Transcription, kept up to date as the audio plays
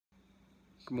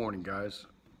Good morning, guys.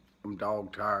 I'm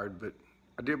dog tired, but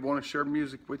I did want to share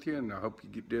music with you, and I hope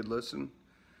you did listen.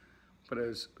 But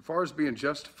as far as being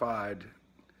justified,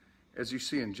 as you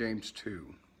see in James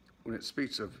 2, when it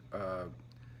speaks of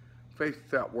faith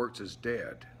without works is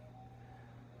dead,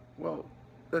 well,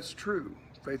 that's true.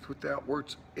 Faith without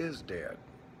works is dead.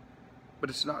 But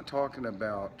it's not talking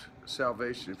about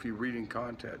salvation if you read in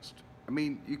context. I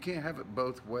mean, you can't have it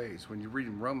both ways. When you read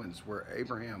in Romans where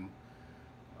Abraham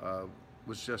uh,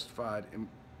 was justified,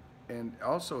 and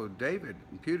also David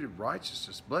imputed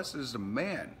righteousness. Blessed is the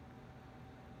man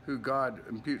who God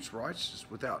imputes righteousness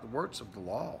without the works of the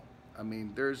law. I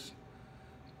mean,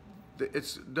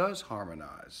 it does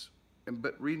harmonize.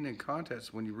 But reading in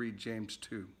context, when you read James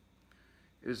 2,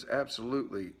 is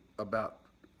absolutely about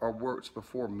our works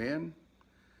before men.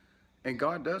 And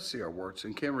God does see our works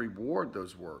and can reward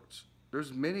those works.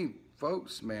 There's many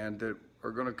folks, man, that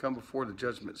are going to come before the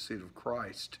judgment seat of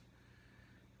Christ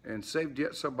and saved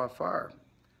yet so by fire.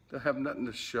 They'll have nothing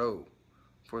to show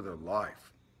for their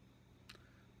life.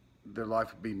 Their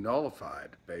life will be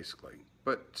nullified, basically.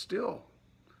 But still,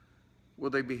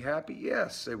 will they be happy?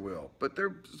 Yes, they will. But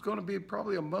there's going to be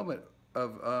probably a moment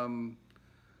of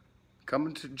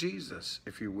coming to Jesus,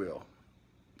 if you will,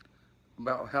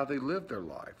 about how they live their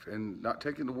life and not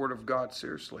taking the Word of God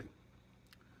seriously.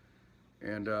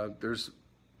 And there's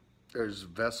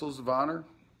vessels of honor,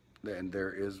 and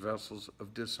there is vessels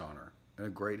of dishonor in a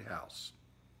great house.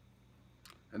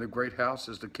 And the great house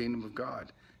is the kingdom of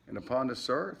God. And upon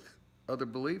this earth, other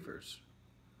believers,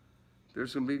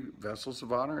 there's going to be vessels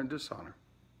of honor and dishonor.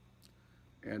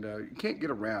 And you can't get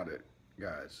around it,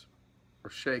 guys, or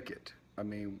shake it. I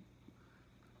mean,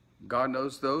 God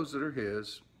knows those that are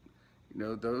His. You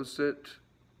know, those that,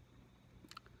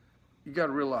 you got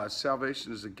to realize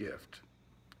salvation is a gift.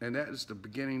 And that is the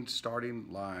beginning,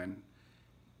 starting line.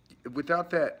 Without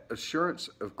that assurance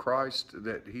of Christ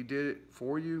that He did it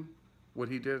for you, what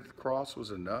He did at the cross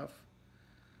was enough,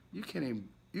 you can't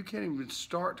even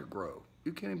start to grow.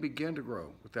 You can't even begin to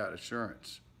grow without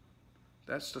assurance.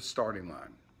 That's the starting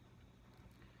line.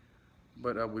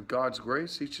 But with God's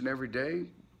grace, each and every day,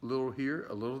 a little here,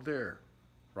 a little there,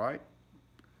 right?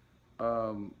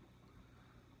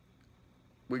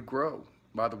 We grow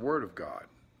by the Word of God,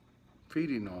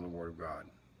 feeding on the Word of God,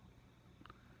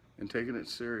 and taking it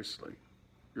seriously.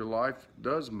 Your life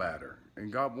does matter,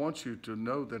 and God wants you to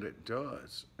know that it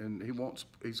does. And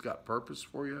He's got purpose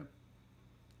for you.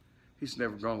 He's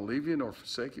never going to leave you nor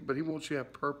forsake you, but He wants you to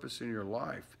have purpose in your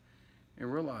life.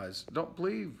 And realize, don't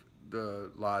believe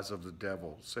the lies of the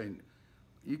devil saying,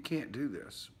 you can't do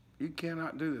this. You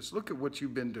cannot do this. Look at what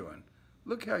you've been doing.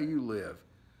 Look how you live.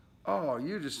 Oh,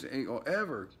 you just ain't going to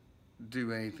ever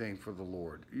do anything for the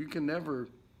Lord. You can never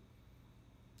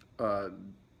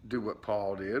do what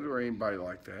Paul did or anybody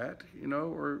like that, you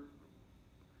know. Or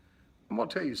I'm going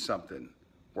to tell you something.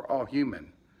 We're all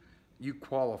human. You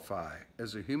qualify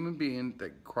as a human being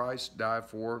that Christ died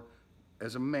for,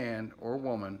 as a man or a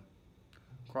woman.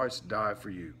 Christ died for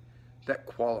you. That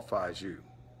qualifies you.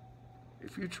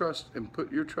 If you trust and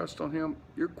put your trust on Him,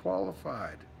 you're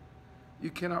qualified. You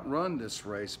cannot run this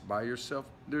race by yourself.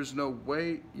 There's no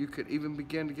way you could even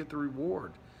begin to get the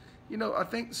reward. You know, I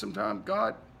think sometimes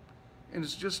God, in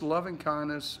His just loving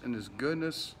kindness and His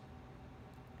goodness,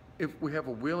 if we have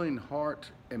a willing heart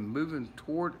and moving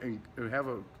toward and have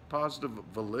a positive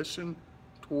volition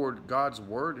toward God's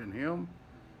Word and Him,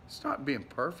 it's not being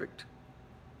perfect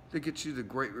that gets you the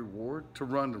great reward to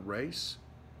run the race.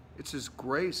 It's His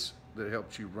grace that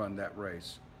helps you run that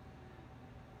race.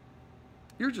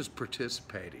 You're just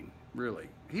participating, really.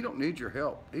 He don't need your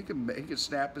help. He can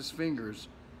snap His fingers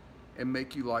and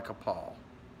make you like a Paul,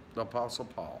 the Apostle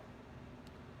Paul.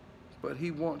 But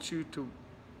He wants you to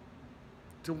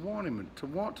want Him, to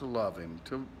want to love Him.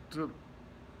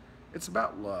 It's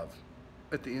about love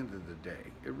at the end of the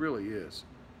day. It really is.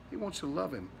 He wants you to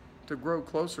love Him, to grow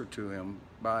closer to Him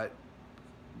by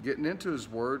getting into His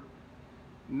Word,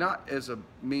 not as a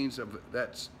means of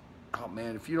oh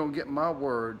man, if you don't get my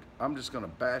word, I'm just going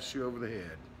to bash you over the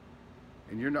head.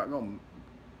 And you're not going to.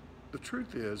 The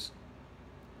truth is,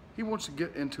 He wants to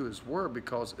get into His Word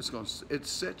because it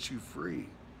sets you free.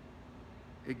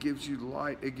 It gives you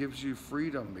light. It gives you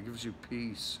freedom. It gives you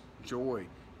peace, joy.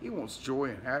 He wants joy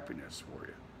and happiness for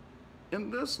you in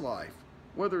this life,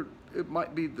 whether it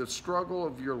might be the struggle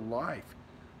of your life,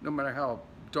 no matter how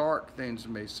dark things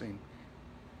may seem.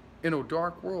 In a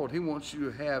dark world, He wants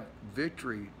you to have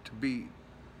victory, to be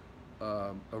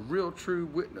a real true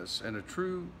witness and a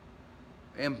true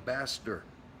ambassador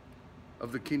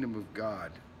of the kingdom of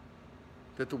God.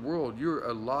 That the world, you're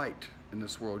a light in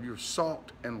this world. You're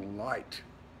salt and light.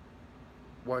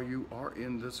 while you are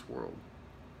in this world.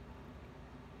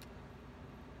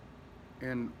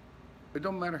 And it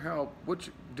don't matter which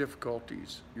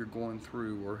difficulties you're going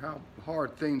through or how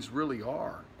hard things really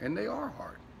are, and they are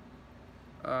hard.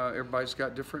 Everybody's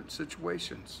got different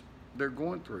situations they're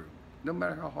going through. No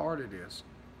matter how hard it is,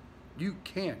 you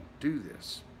can do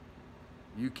this.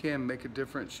 You can make a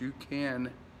difference. You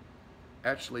can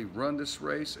actually run this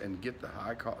race and get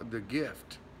the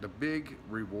gift, the big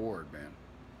reward, man.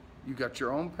 You got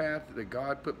your own path that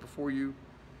God put before you,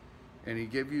 and He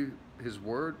gave you His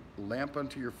word, a lamp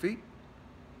unto your feet.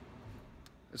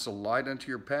 It's a light unto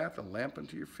your path, a lamp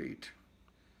unto your feet.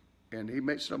 And He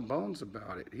makes no bones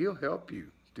about it. He'll help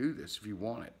you do this if you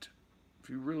want it. If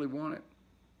you really want it,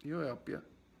 He'll help you.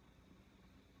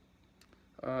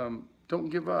 Don't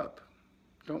give up.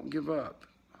 Don't give up.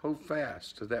 Hold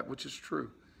fast to that which is true.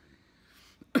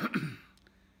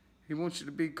 He wants you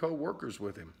to be co-workers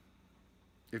with Him,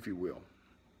 if you will.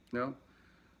 No?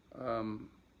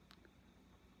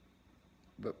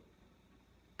 But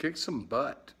kick some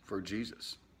butt for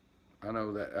Jesus. I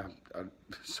know that, I'm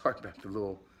sorry about the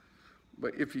little,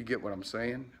 but if you get what I'm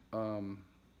saying, don't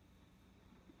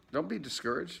be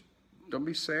discouraged. Don't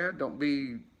be sad. Don't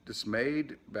be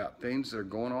dismayed about things that are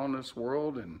going on in this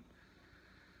world and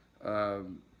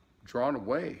drawn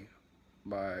away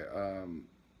by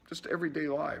just everyday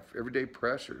life, everyday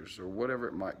pressures, or whatever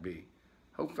it might be.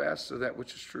 Hold fast to that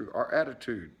which is true. Our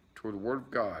attitude toward the Word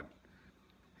of God.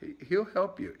 He'll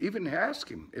help you. Even ask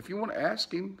Him. If you want to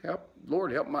ask Him,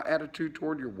 Lord, help my attitude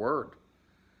toward your Word.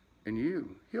 And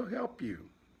He'll help you.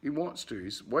 He wants to.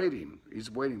 He's waiting.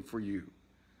 He's waiting for you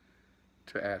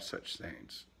to ask such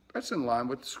things. That's in line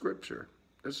with the Scripture.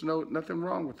 There's nothing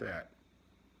wrong with that.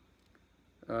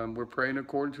 We're praying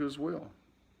according to His will.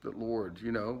 That Lord,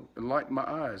 enlighten my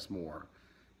eyes more.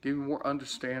 Give me more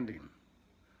understanding.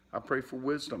 I pray for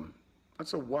wisdom.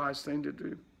 That's a wise thing to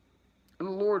do. And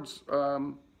the Lord's,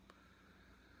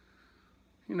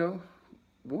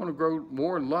 want to grow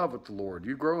more in love with the Lord.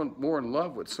 You grow more in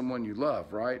love with someone you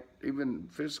love, right? Even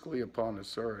physically upon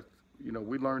this earth.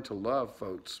 We learn to love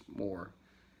folks more.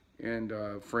 And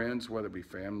friends, whether it be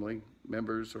family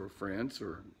members or friends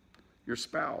or your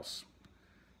spouse,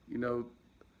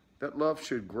 that love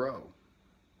should grow.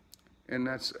 And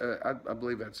that's, I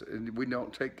believe we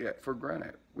don't take that for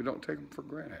granted. We don't take them for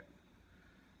granted.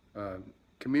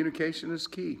 Communication is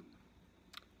key.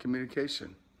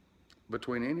 Communication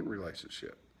between any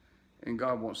relationship. And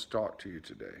God wants to talk to you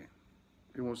today.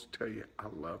 He wants to tell you, I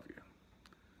love you.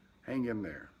 Hang in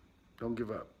there. Don't give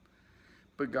up.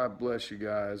 But God bless you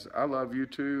guys. I love you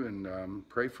too, and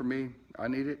pray for me. I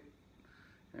need it.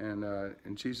 And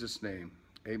in Jesus' name,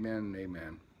 amen and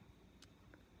amen.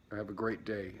 Have a great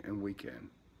day and weekend.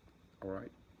 All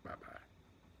right? Bye-bye.